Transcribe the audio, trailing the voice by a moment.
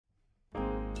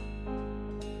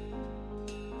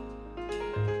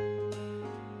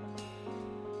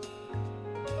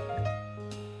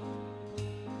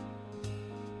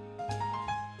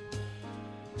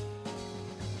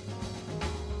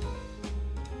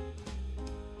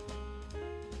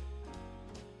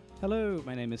Hello,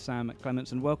 my name is Sam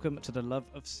Clements and welcome to The Love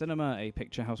of Cinema, a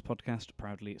Picturehouse podcast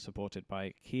proudly supported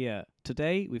by Kia.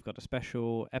 Today we've got a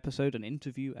special episode, an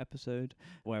interview episode,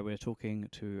 where we're talking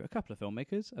to a couple of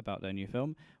filmmakers about their new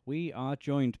film. We are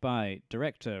joined by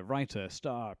director, writer,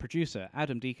 star, producer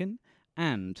Adam Deacon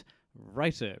and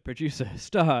writer, producer,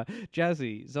 star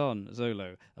Jazzie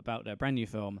Zonzolo about their brand new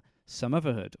film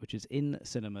Sumotherhood, which is in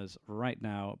cinemas right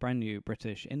now. Brand new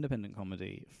British independent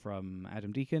comedy from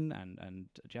Adam Deacon and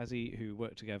Jazzie, who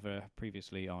worked together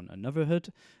previously on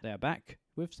Anotherhood. They are back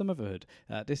with Sumotherhood.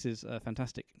 This is a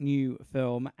fantastic new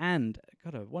film and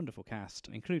got a wonderful cast,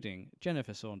 including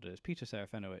Jennifer Saunders, Peter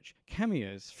Serafinowicz,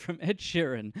 cameos from Ed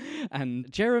Sheeran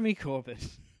and Jeremy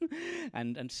Corbyn.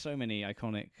 and so many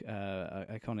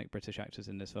iconic British actors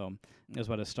in this film, as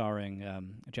well as starring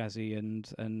Jazzie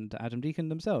and Adam Deacon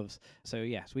themselves. So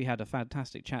yes, we had a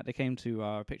fantastic chat. They came to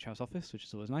our Picturehouse office, which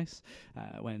is always nice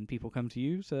when people come to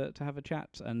you to have a chat.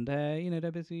 And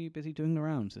they're busy doing the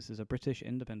rounds. This is a British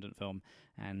independent film,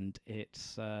 and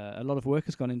it's a lot of work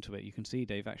has gone into it. You can see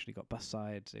they've actually got bus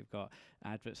sides, they've got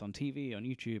adverts on TV, on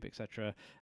YouTube, etc.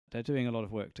 They're doing a lot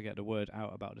of work to get the word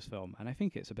out about this film, and I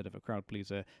think it's a bit of a crowd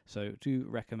pleaser, so do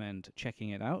recommend checking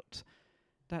it out.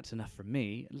 That's enough from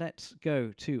me. Let's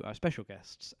go to our special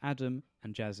guests, Adam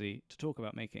and Jazzie, to talk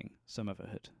about making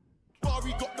Sumotherhood.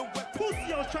 Pussy,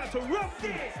 I was trying to rough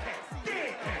this.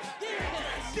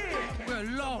 We're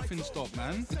a laughing stock,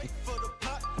 man.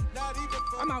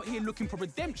 I'm out here looking for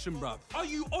redemption, bruv. Are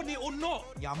you on it or not?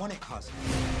 Yeah, I'm on it, cuz.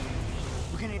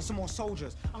 We're gonna need some more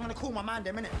soldiers. I'm gonna call my man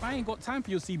them, innit? I ain't got time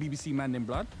for your CBBC man in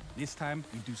blood. This time,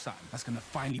 we do something that's gonna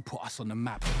finally put us on the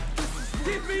map.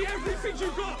 Give me everything you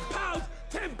got! Pounds,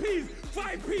 10p's,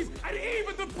 5p's, and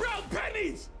even the brown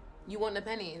pennies! You want the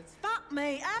pennies? Fuck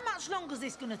me, how much longer is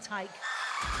this gonna take?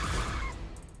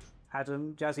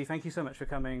 Adam, Jazzie, thank you so much for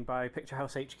coming by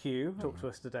Picturehouse HQ to talk to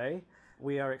us today.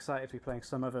 We are excited to be playing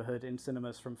Sumotherhood in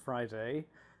cinemas from Friday.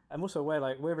 I'm also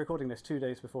aware, we're recording this 2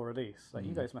 days before release.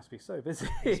 You guys must be so busy.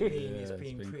 It's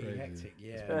been pretty crazy. hectic,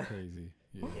 yeah. It's been crazy.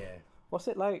 Yeah. What's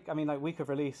it like? I mean, week of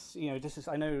release,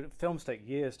 I know films take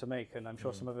years to make, and I'm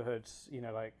sure Sumotherhood's,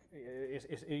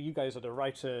 you guys are the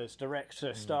writers,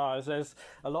 directors, stars. There's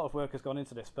a lot of work has gone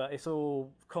into this, but it's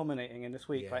all culminating in this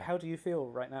week. Yeah. How do you feel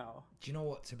right now? Do you know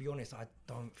what? To be honest, I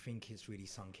don't think it's really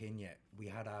sunk in yet. We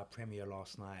had our premiere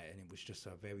last night, and it was just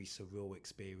a very surreal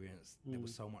experience. There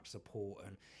was so much support,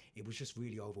 and it was just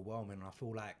really overwhelming. And I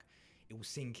feel like it will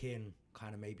sink in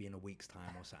kind of maybe in a week's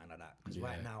time or something like that. Because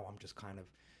right now, I'm just kind of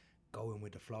going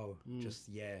with the flow,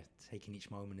 taking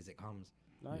each moment as it comes.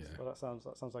 Nice. Yeah. Well, that sounds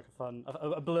like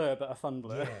a blur, but a fun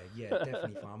blur. Yeah,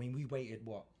 definitely fun. I mean, we waited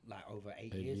over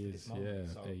 8 years for this moment.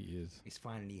 Yeah, so 8 years. It's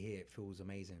finally here. It feels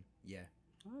amazing. Yeah.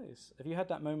 Nice. Have you had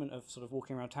that moment of sort of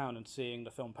walking around town and seeing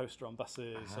the film poster on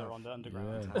buses or on the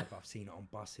underground? Yeah. I've seen it on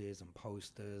buses and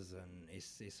posters, and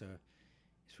it's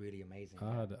really amazing.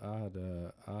 I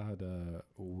had a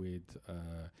weird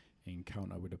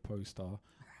encounter with a poster.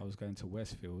 I was going to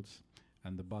Westfields,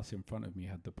 and the bus in front of me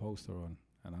had the poster on,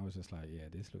 and I was just like, "Yeah,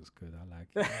 this looks good. I like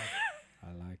it.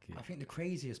 I like it." I think the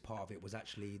craziest part of it was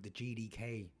actually the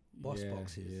GDK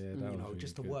boxes. Yeah,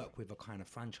 just to really work with a kind of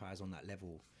franchise on that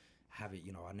level, have it.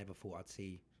 I never thought I'd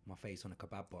see my face on a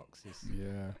kebab box.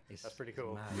 That's pretty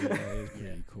cool. Mad. Yeah, that is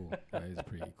pretty cool. That is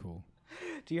pretty cool.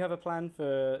 Do you have a plan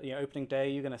for opening day?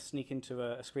 You're going to sneak into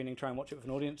a screening, try and watch it with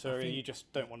an audience, or you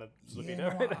just don't want to be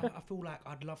there? I feel like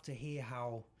I'd love to hear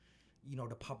how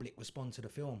the public respond to the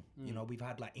film. We've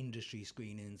had industry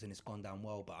screenings and it's gone down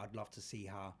well, but I'd love to see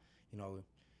how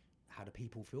how the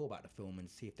people feel about the film and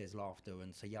see if there's laughter.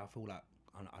 And so I feel like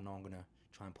I know I'm going to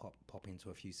try and pop into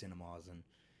a few cinemas and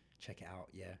check it out.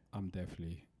 Yeah, I'm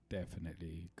definitely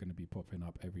going to be popping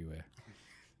up everywhere.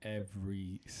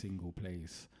 Every single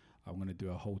place. I'm going to do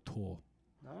a whole tour.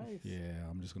 Nice. Yeah,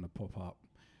 I'm just going to pop up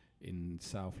in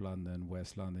South London,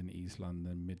 West London, East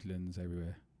London, Midlands,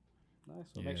 everywhere. Nice.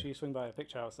 Well, make sure you swing by a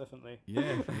Picturehouse, definitely.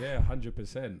 Yeah,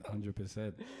 100%.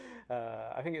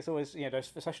 I think it's always,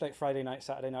 especially Friday night,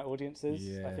 Saturday night audiences.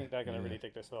 Yeah, I think they're going to really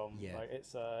dig this film. Yeah.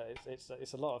 It's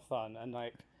a lot of fun, and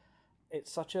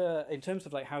it's such in terms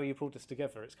of how you pulled this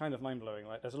together, it's kind of mind-blowing.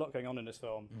 There's a lot going on in this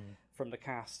film, from the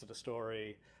cast to the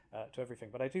story to everything.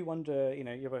 But I do wonder,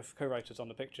 you're both co-writers on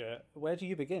the picture. Where do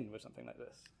you begin with something like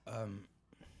this?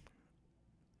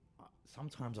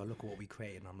 Sometimes I look at what we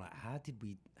created and I'm like, how did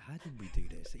we do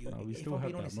this? We still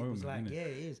have that moment, it was innit? Yeah,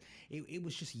 it is. It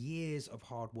was just years of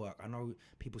hard work. I know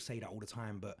people say that all the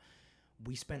time, but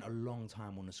we spent a long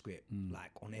time on the script,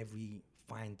 on every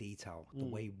fine detail, the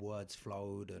way words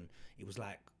flowed, and it was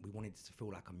we wanted it to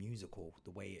feel like a musical,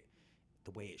 the way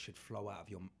it should flow out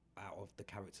of the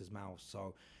character's mouth.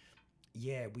 So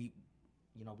yeah, we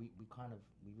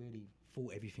really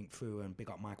thought everything through, and big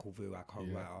up Michael Vu, our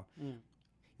co-writer.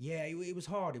 Yeah, it was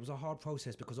hard. It was a hard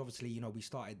process because obviously, you know, we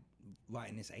started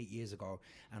writing this 8 years ago,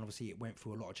 and obviously it went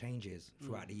through a lot of changes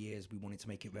throughout the years. We wanted to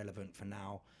make it relevant for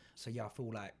now. So yeah, I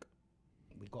feel like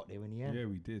we got there in the end. Yeah,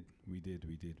 we did.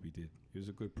 It was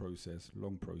a good process,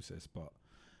 long process, but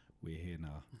we're here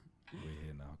now.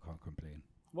 Can't complain.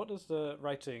 What does the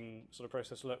writing sort of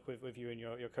process look with you and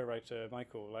your co-writer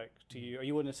Michael? Like, are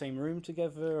you in the same room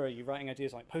together? Are you writing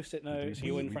ideas like post-it notes? Are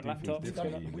you in front of laptops?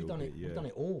 We've done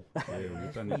it all.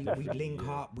 We'd link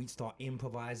up. We'd start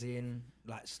improvising,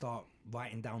 like start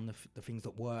writing down the things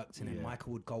that worked, and then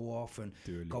Michael would go off and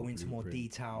go into more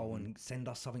detail and send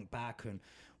us something back, and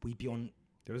we'd be on.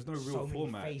 There was no real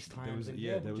format.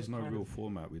 There was no real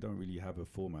format. We don't really have a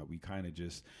format. We kind of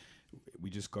just. We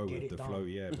just go with the flow,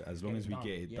 but as long as we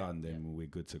get it done, then we're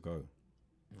good to go.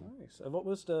 Nice. What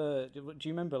was do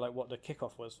you remember like what the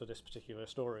kickoff was for this particular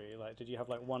story? Like, did you have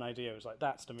like one idea? It was like,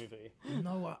 that's the movie.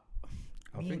 No,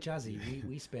 me and Jazzie,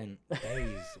 we spent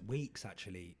days, weeks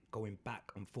actually going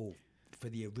back and forth for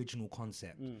the original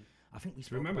concept. I think we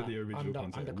remember the original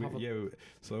concept. Undercover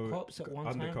cops at one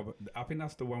undercover. time. I think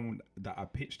that's the one that I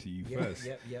pitched to you first.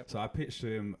 So I pitched to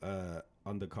him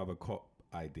undercover cop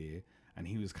idea. And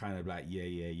he was kind of like,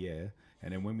 yeah.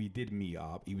 And then when we did meet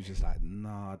up, he was just like,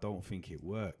 nah, I don't think it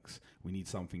works. We need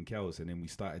something else. And then we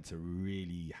started to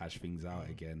really hash things out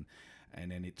again. And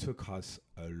then it took us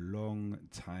a long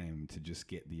time to just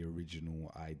get the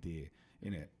original idea,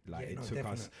 innit? Like, it took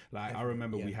us, like, I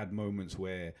remember we had moments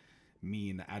where me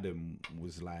and Adam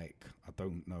was like, I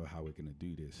don't know how we're going to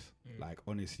do this. Like,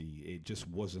 honestly, it just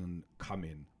wasn't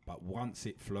coming. But once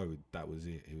it flowed, that was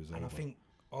it. It was over. And I think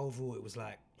overall it was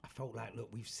like, I felt like, look,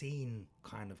 we've seen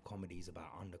kind of comedies about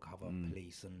undercover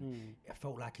police, and it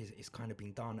felt like it's kind of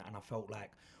been done. And I felt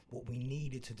like what we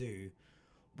needed to do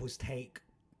was take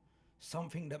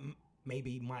something that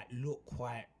maybe might look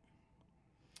quite.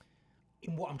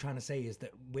 And what I'm trying to say is that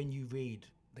when you read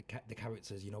the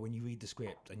characters, you know, when you read the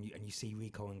script and you see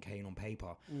Rico and Kane on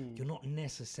paper, you're not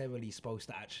necessarily supposed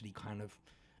to actually kind of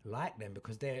like them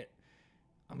because they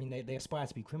aspire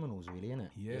to be criminals, really, innit?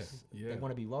 They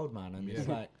want to be roadman, and it's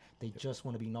like they just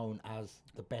want to be known as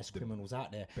the best criminals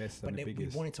out there. But we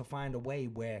wanted to find a way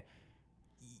where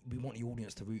we want the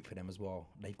audience to root for them as well.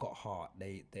 They've got heart.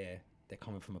 They're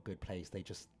coming from a good place.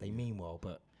 They mean well,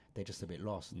 but they're just a bit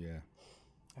lost. Yeah.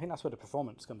 I think that's where the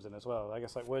performance comes in as well. I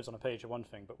guess like words on a page are one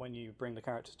thing, but when you bring the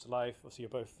characters to life, obviously you're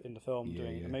both in the film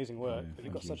doing amazing work, but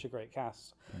you've got such a great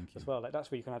cast as well. Like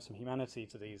that's where you can add some humanity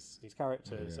to these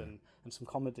characters and some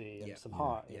comedy and some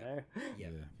heart, you know?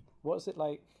 What is it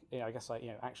like, you know, I guess like, you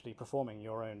know, actually performing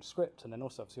your own script, and then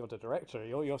also obviously you're the director,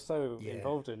 you're so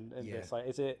involved in this. Like,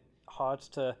 is it hard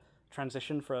to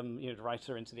transition from, you know, the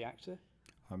writer into the actor?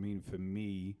 I mean, for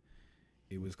me,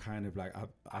 it was kind of like,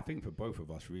 I think for both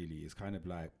of us really, it's kind of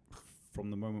like from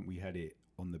the moment we had it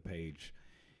on the page,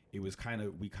 it was kind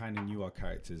of, we kind of knew our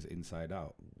characters inside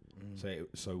out.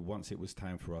 So once it was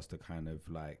time for us to kind of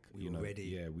like, we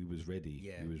was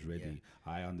ready.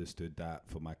 I understood that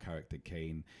for my character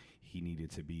Kane, he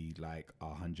needed to be like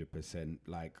 100%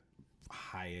 like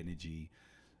high energy.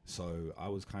 So I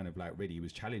was kind of like ready. It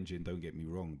was challenging, don't get me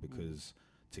wrong, because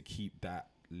to keep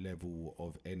that level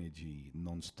of energy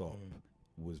non-stop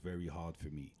was very hard for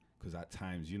me, because at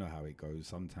times, you know how it goes,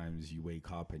 sometimes you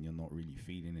wake up and you're not really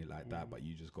feeling it like that, but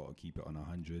you just got to keep it on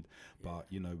 100. But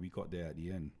you know, we got there at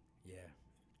the end.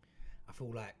 I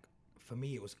feel like for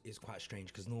me it's quite strange,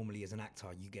 because normally as an actor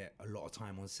you get a lot of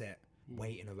time on set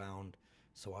waiting around,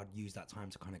 so I'd use that time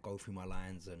to kind of go through my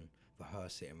lines and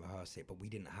rehearse it, but I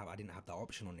didn't have that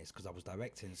option on this because I was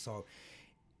directing. So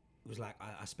it was like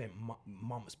I spent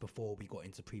months before we got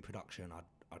into pre-production. I'd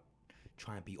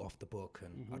try and be off the book,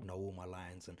 and I'd know all my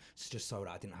lines, and it's just so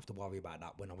that I didn't have to worry about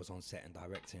that when I was on set and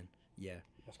directing.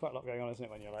 There's quite a lot going on, isn't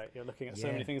it, when you're looking at so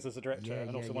many things as a director,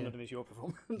 and also one of them is your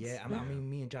performance. I mean,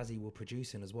 me and Jazzie were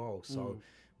producing as well, so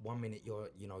 1 minute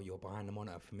you're behind the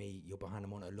monitor. For me, you're behind the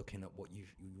monitor looking at what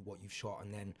you've shot,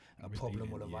 and then a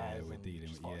problem will arise, and you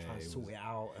just gotta try and sort it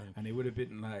out. And it would have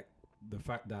been like the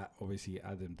fact that obviously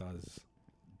Adam does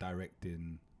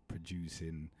directing,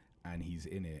 producing, and he's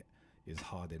in it is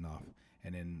hard enough.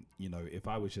 And then, you know, if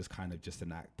I was just kind of just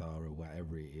an actor or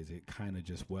whatever it is, it kind of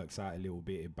just works out a little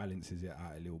bit, it balances it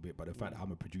out a little bit. But the fact that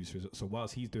I'm a producer, so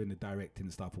whilst he's doing the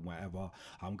directing stuff and whatever,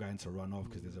 I'm going to run off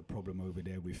because there's a problem over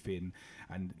there with Finn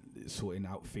and sorting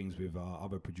out things with our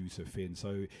other producer Finn.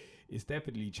 So it's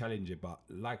definitely challenging, but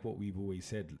like what we've always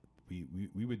said,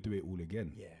 we would do it all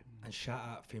again. And shout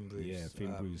out Finn Bruce.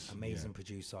 Finn Bruce, amazing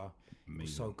producer. It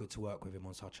was so good to work with him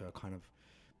on such a kind of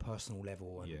personal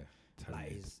level, and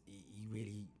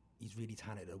He's really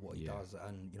talented at what he does.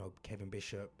 And, you know, Kevin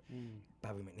Bishop,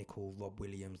 Barry McNichol, Rob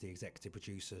Williams, the executive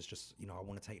producers, just, you know, I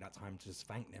want to take that time to just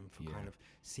thank them for kind of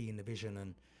seeing the vision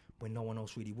and when no one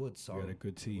else really would. So we had a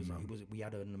good team. We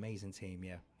had an amazing team,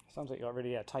 Sounds like you got a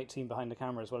really tight team behind the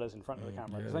camera as well as in front of the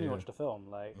camera. Because when you watch the film,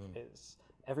 like it's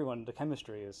everyone, the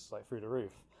chemistry is like through the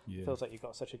roof. It feels like you've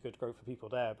got such a good group of people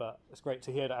there, but it's great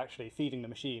to hear that actually feeding the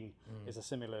machine is a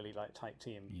similarly like tight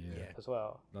team as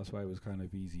well. That's why it was kind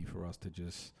of easy for us to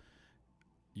just,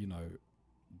 you know,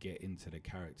 get into the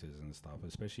characters and stuff,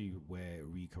 especially where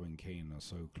Rico and Kane are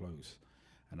so close.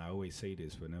 And I always say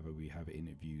this whenever we have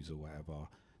interviews or whatever,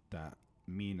 that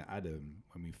me and Adam,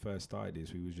 when we first started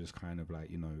this, we was just kind of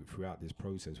like, you know, throughout this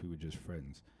process, we were just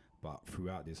friends. But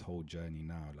throughout this whole journey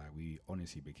now, like we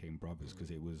honestly became brothers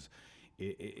because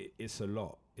it's a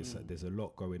lot. There's a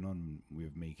lot going on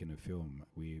with making a film.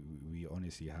 We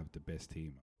honestly have the best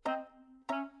team.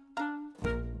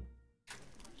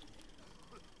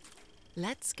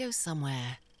 Let's go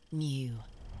somewhere new.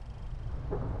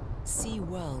 See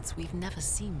worlds we've never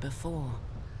seen before,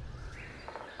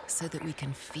 so that we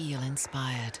can feel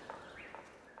inspired.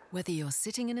 Whether you're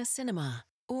sitting in a cinema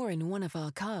or in one of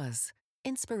our cars,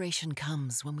 inspiration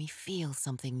comes when we feel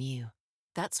something new.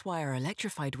 That's why our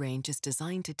electrified range is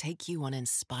designed to take you on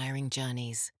inspiring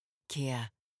journeys. Kia,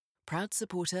 proud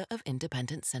supporter of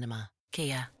independent cinema.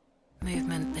 Kia,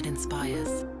 movement that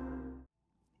inspires.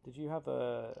 Did you have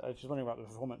I was just wondering about the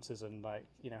performances and like,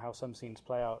 you know, how some scenes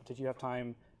play out. Did you have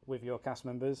time with your cast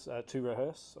members to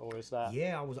rehearse, or is that?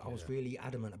 Yeah, I was really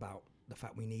adamant about the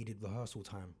fact we needed rehearsal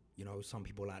time. You know, some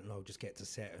people were like, no, just get to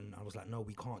set, and I was like, no,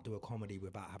 we can't do a comedy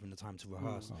without having the time to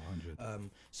rehearse.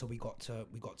 So we got to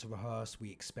rehearse.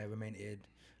 We experimented.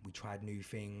 We tried new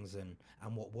things, and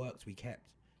what worked, we kept.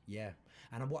 Yeah,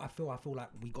 and what I feel like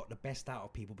we got the best out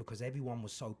of people because everyone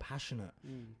was so passionate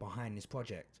behind this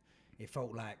project. It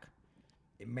felt like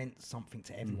it meant something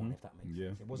to everyone, if that makes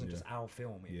sense. It wasn't just our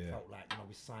film. It felt like, you know,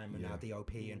 with Simon, our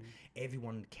DOP, and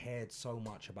everyone cared so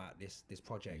much about this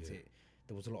project.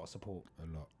 There was a lot of support.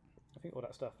 A lot. I think all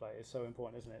that stuff like is so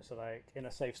important, isn't it? So like in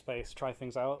a safe space, try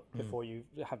things out before you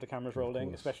have the cameras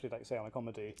rolling, especially like say on a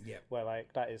comedy, where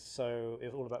like that is so,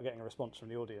 it's all about getting a response from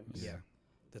the audience. Yeah,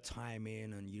 the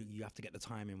timing, and you have to get the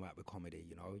timing right with comedy.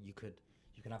 You know, you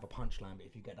can have a punchline, but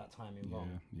if you get that timing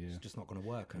wrong, it's just not going to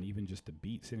work. And even just the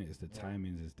beats in it, it's the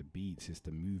timings, it's the beats, it's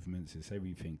the movements, it's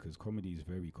everything. Because comedy is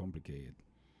very complicated.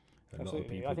 A lot of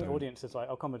people I think audiences like,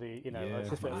 oh, comedy, you know, it's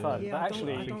just a bit of fun. But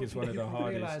actually, I think it's one of the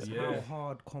hardest. How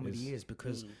hard comedy is,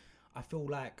 because I feel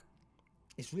like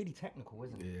it's really technical,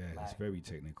 isn't it? Yeah, like, it's very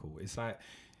technical. It's like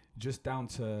just down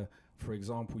to, for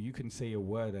example, you can say a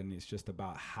word and it's just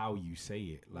about how you say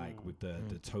it, like with the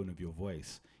tone of your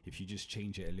voice. If you just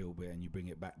change it a little bit and you bring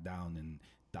it back down, and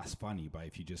that's funny. But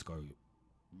if you just go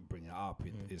bring it up,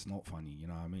 it's not funny. You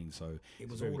know what I mean? So it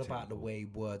was all about the way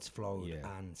words flowed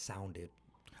and sounded.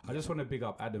 I just want to big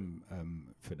up Adam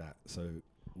for that. So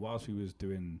whilst we was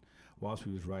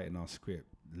writing our script,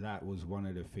 that was one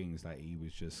of the things that he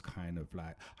was just kind of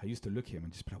like, I used to look at him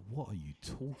and just be like, what are you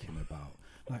talking about?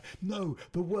 Like, no,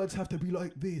 the words have to be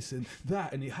like this and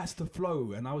that, and it has to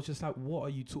flow. And I was just like, what are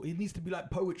you talking? It needs to be like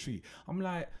poetry. I'm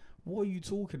like, what are you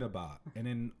talking about? And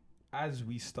then as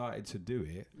we started to do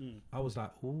it, I was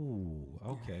like, ooh,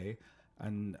 okay.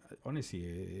 And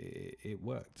honestly, it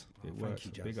worked. It worked.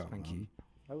 Thank you, Big up, thank you.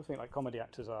 I always think like comedy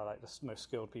actors are like the most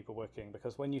skilled people working,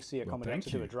 because when you see a comedy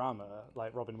actor do a drama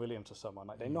like Robin Williams or someone,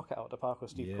 like they knock it out of the park, or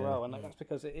Steve Carell, and like that's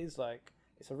because it is like,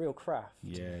 it's a real craft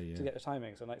to get the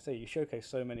timings. And like I say, you showcase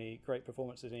so many great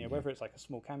performances, and whether it's like a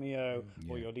small cameo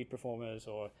or your lead performers,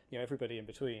 or you know, everybody in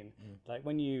between. Like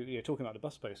when you're talking about the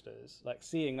bus posters, like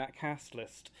seeing that cast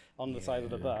list on the side of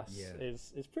the bus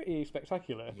is pretty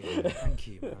spectacular. Yeah, thank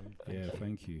you, man.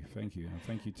 Thank you, and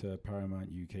thank you to Paramount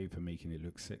UK for making it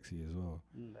look sexy as well.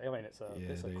 I mean, it's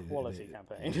a quality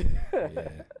campaign.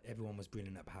 Everyone was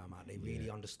brilliant at Paramount. They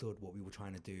really understood what we were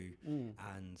trying to do,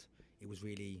 and it was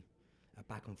really a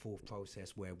back and forth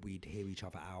process where we'd hear each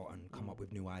other out and come up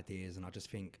with new ideas. And I just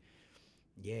think,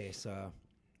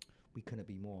 we couldn't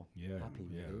be more happy.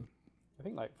 Really. I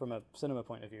think like from a cinema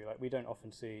point of view, like we don't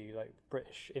often see like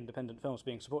British independent films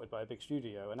being supported by a big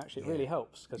studio, and actually it really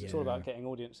helps, because it's all about getting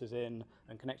audiences in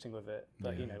and connecting with it.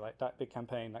 But you know, like that big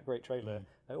campaign, that great trailer,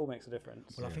 it all makes a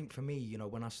difference. Well, I think for me, you know,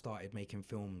 when I started making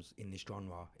films in this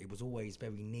genre, it was always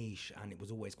very niche, and it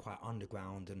was always quite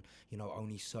underground, and you know,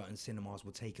 only certain cinemas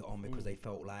would take it on because they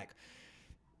felt like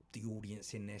the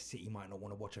audience in their city might not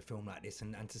want to watch a film like this.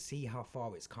 And to see how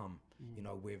far it's come, you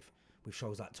know, with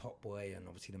shows like Top Boy and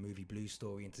obviously the movie Blue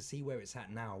Story, and to see where it's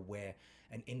at now, where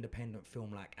an independent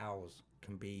film like ours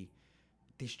can be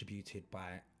distributed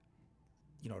by,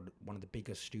 you know, one of the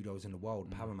biggest studios in the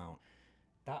world, Paramount.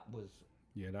 That was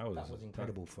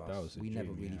incredible for us. We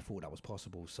never really thought that was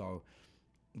possible. So,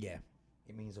 yeah,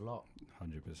 it means a lot.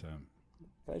 100%.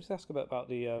 Can I just ask about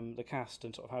the cast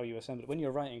and sort of how you assembled it? When you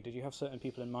were writing, did you have certain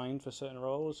people in mind for certain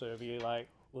roles, or have you like,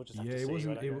 we'll just have to see? It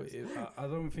wasn't. I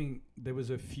don't think there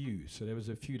was a few. So there was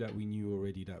a few that we knew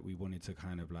already that we wanted to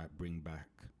kind of like bring back,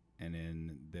 and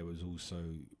then there was also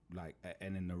like,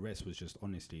 and then the rest was just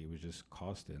honestly, it was just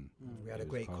casting. We had a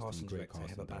great casting director,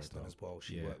 Heather Baston, as well.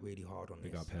 She worked really hard on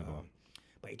this. Big up Heather.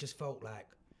 But it just felt like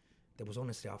there was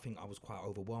honestly, I think I was quite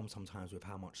overwhelmed sometimes with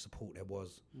how much support there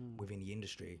was within the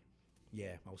industry.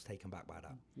 Yeah, I was taken back by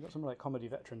that. You got some like comedy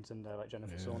veterans in there, like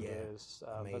Jennifer Saunders,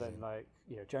 but then like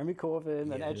Jeremy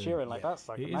Corbyn and Ed Sheeran. Like that's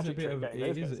like a magic trick.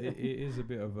 It is a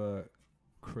bit of a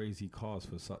crazy cast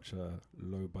for such a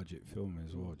low budget film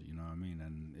as well. You know what I mean?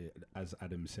 And as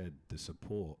Adam said, the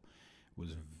support was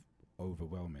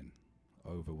overwhelming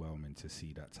to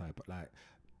see that type of like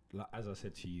as I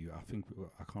said to you, I think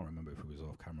I can't remember if it was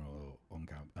off camera or on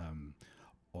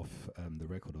off the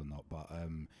record or not, but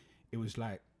it was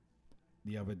like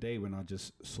the other day when I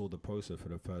just saw the poster for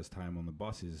the first time on the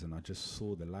buses, and I just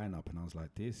saw the lineup, and I was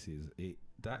like, "This is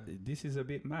a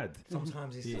bit mad."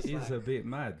 Sometimes it is a bit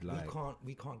mad. Like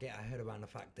we can't get our head around the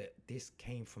fact that this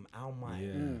came from our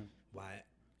mind, right?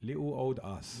 Little old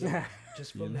us,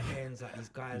 just from the ends, like these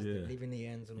guys that live in the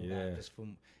ends and all that. Just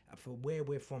from where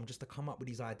we're from, just to come up with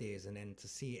these ideas and then to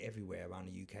see it everywhere around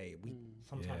the UK. We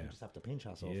sometimes we just have to pinch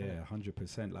ourselves. Yeah,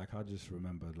 100%. Like I just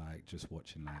remember like just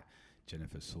watching like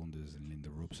Jennifer Saunders and Linda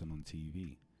Robson on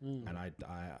TV, and I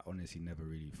honestly never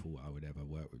really thought I would ever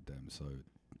work with them, so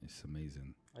it's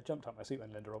amazing. I jumped out my seat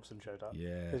when Linda Robson showed up.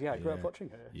 Because I grew up watching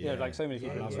her. Like so many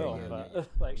people as well. But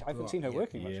like I haven't seen her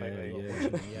working much lately.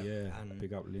 And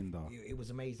big up Linda. It was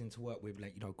amazing to work with,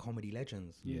 like, you know, comedy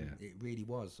legends. Yeah, it really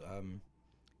was.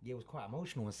 It was quite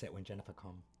emotional on set when Jennifer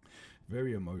come.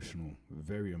 Very emotional.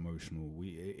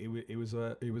 It was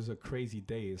a crazy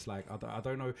day. It's like I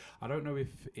don't know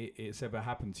if it's ever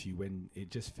happened to you when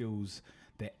it just feels,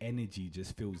 the energy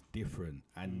just feels different.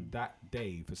 And that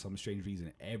day, for some strange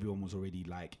reason, everyone was already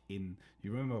like in.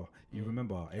 You remember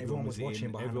everyone was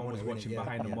watching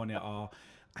behind the monitor,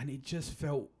 and it just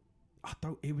felt.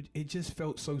 It just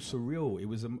felt so surreal. It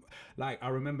was like I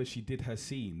remember she did her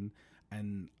scene,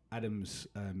 and Adams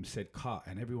said cut,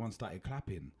 and everyone started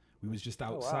clapping. We was just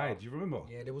outside. Do you remember?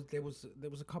 Yeah, there was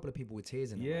a couple of people with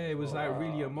tears in them. Yeah, it was like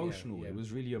really emotional. Yeah. It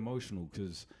was really emotional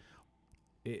because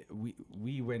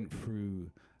we went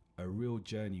through a real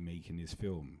journey making this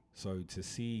film. So to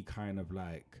see kind of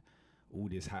like all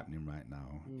this happening right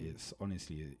now, it's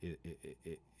honestly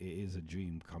it is a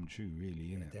dream come true,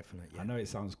 really, isn't it? Definitely. Yeah. I know it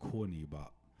sounds corny,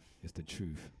 but it's the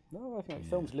truth. No, I think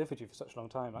films live with you for such a long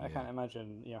time. Like, I can't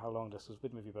imagine, how long this has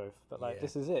been with you both. But like,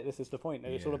 this is it. This is the point.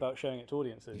 It's all about showing it to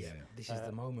audiences. Yeah, this is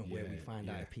the moment where we find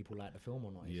out if people like the film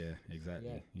or not. Yeah,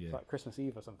 exactly. Yeah. It's like Christmas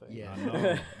Eve or something. Yeah,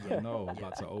 I know.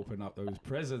 About to open up those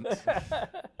presents.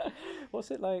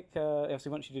 What's it like?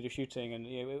 Obviously, once you do the shooting,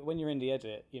 and when you're in the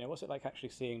edit, what's it like actually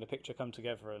seeing the picture come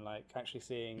together and like actually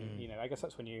seeing, I guess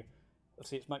that's when you.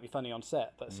 Obviously, it might be funny on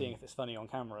set, but seeing if it's funny on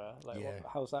camera, like,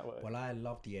 how's that work? Well, I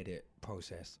love the edit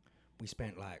process. We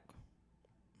spent like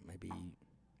maybe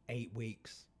 8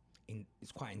 weeks.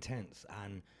 It's quite intense,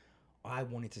 and I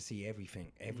wanted to see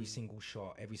everything, every single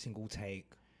shot, every single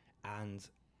take, and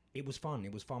it was fun.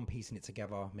 It was fun piecing it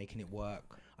together, making it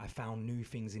work. I found new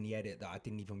things in the edit that I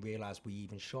didn't even realize we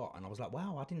even shot, and I was like,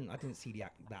 wow, I didn't see the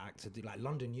actor do, like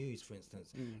London News, for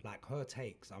instance, like her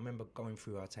takes. I remember going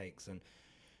through her takes, and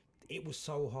it was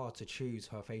so hard to choose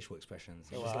her facial expressions.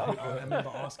 It was like, I remember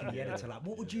asking the editor, like,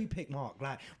 what would you pick, Mark?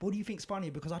 Like, what do you think's funny?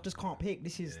 Because I just can't pick.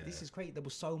 This is great. There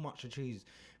was so much to choose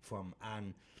from,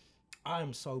 and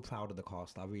I'm so proud of the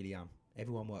cast. I really am.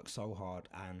 Everyone worked so hard,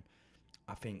 and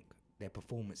I think their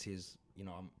performances,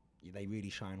 they really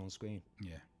shine on screen.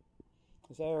 Yeah.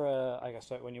 Is there, I guess,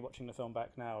 like when you're watching the film back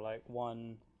now, like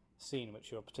one scene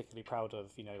which you're particularly proud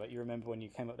of, like you remember when you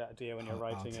came up with that idea when you're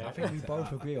writing it? I think we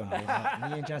both agree on that.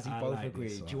 Me and Jazzie both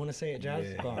agree. Do you want to say it,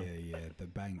 Jazz? Yeah. The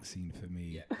bank scene for me.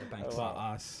 Yeah, the bank scene. For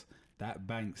us, that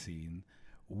bank scene,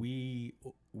 we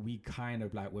kind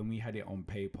of like, when we had it on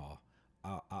paper,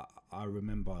 I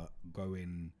remember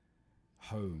going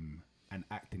home and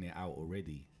acting it out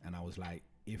already, and I was like,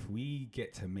 if we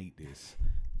get to make this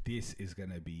is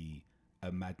gonna be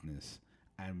a madness.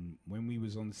 And when we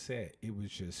was on set, it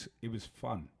was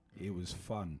fun. It was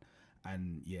fun.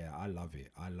 And yeah, I love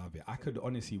it. I could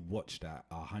honestly watch that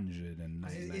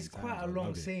 199 It's quite a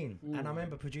long scene. And I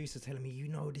remember producers telling me,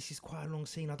 this is quite a long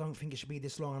scene. I don't think it should be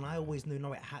this long. And I always knew,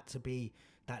 no, it had to be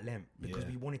that length because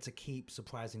we wanted to keep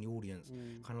surprising the audience.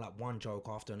 Kind of like one joke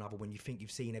after another. When you think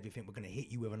you've seen everything, we're going to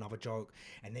hit you with another joke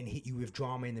and then hit you with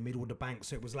drama in the middle of the bank.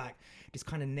 So it was like this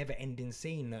kind of never-ending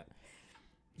scene that,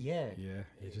 it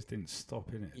just didn't stop,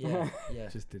 innit?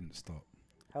 It just didn't stop.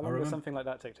 How long does something like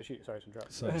that take to shoot? Sorry to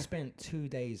interrupt. So we spent 2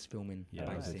 days filming the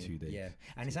bank scene. 2 days. Yeah,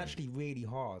 and it's actually really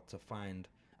hard to find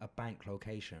a bank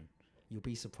location. You'll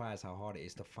be surprised how hard it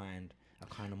is to find a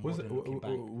kind of modern-looking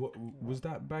bank. Was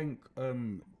that bank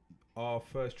our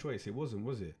first choice? It wasn't,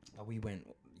 was it? We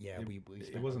went. Yeah, we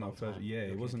it wasn't our first. Yeah,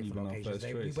 it wasn't even our first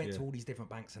choice. We went to all these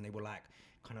different banks, and they were like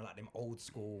kind of like them old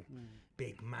school,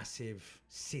 big, massive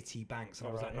city banks. And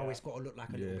I was like, no, it's got to look like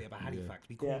a little bit of a Halifax.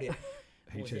 We called it.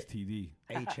 HSTD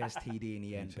in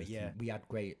the end. But yeah, we had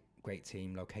great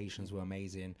team. Locations were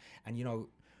amazing, and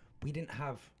we didn't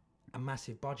have a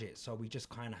massive budget, so we just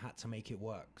kind of had to make it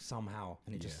work somehow,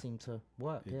 and it just seemed to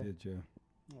work. It did, yeah.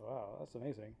 Oh, wow, that's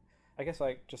amazing. I guess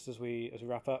just as we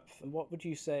wrap up, what would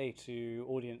you say to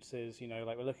audiences?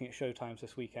 Like we're looking at showtimes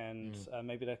this weekend.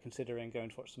 Maybe they're considering going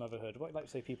to watch Sumotherhood. What would you like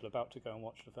to say people about to go and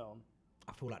watch the film?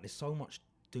 I feel like there's so much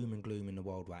doom and gloom in the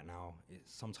world right now.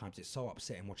 Sometimes it's so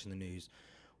upsetting watching the news.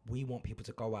 We want people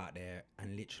to go out there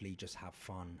and literally just have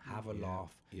fun, have a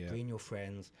laugh, bring your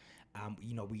friends.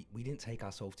 We didn't take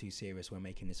ourselves too serious when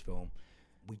making this film.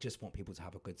 We just want people to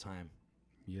have a good time.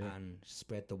 And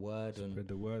spread the word.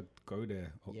 Go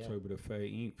there October the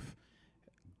 13th.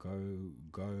 Go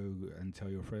and tell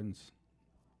your friends.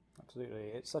 Absolutely,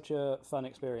 it's such a fun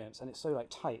experience, and it's so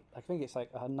tight. I think it's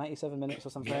 97 minutes or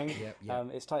something.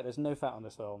 It's tight. There's no fat on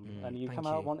this film, and you come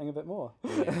out wanting a bit more.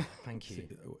 Thank you.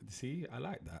 See, I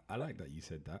like that. You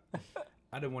said that.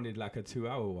 I don't wanted a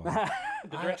 2-hour one.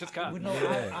 The director's cut.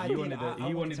 He wanted a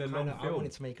long film. I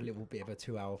wanted to make a little bit of a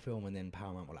 2-hour film, and then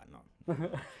Paramount were like, no.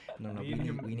 Me and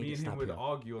him would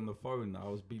argue on the phone.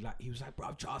 He was like,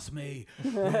 bro, trust me,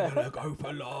 we're gonna go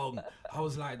for long. I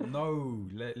was like, no,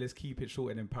 let's keep it short.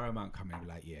 And then Paramount come in and be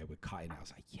like, yeah, we're cutting it. I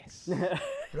was like, yes.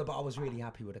 But I was really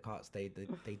happy with the cuts. They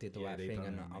did the right thing,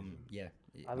 and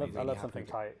I love something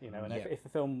tight, and if the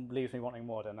film leaves me wanting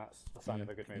more, then that's the sign of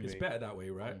a good movie. It's better that way,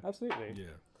 right? Absolutely.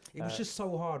 Yeah. It was just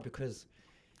so hard because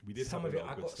we did some of it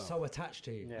I got so attached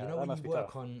to. When you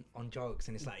work on jokes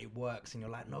and it's like it works and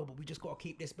you're like, no, but we just got to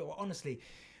keep this. But honestly,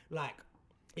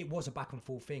 it was a back and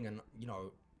forth thing, and I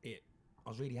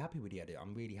was really happy with the edit.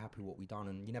 I'm really happy with what we done,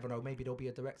 and you never know, maybe there'll be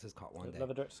a director's cut one day.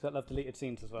 Love a director's cut, love deleted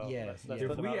scenes as well. Let's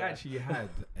if we actually had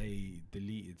a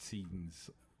deleted scenes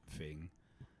thing,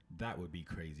 that would be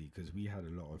crazy because we had a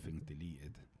lot of things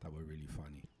deleted that were really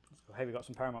funny. Hey, we got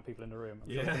some Paramount people in the room. I'm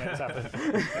sure we can make this happen.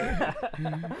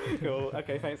 Cool.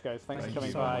 Okay, thanks guys. Thanks for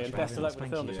coming by, and best of luck with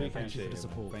the film this weekend. Thank you for the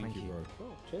support. Thank you, bro.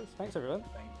 Cool. Cheers. Thanks everyone.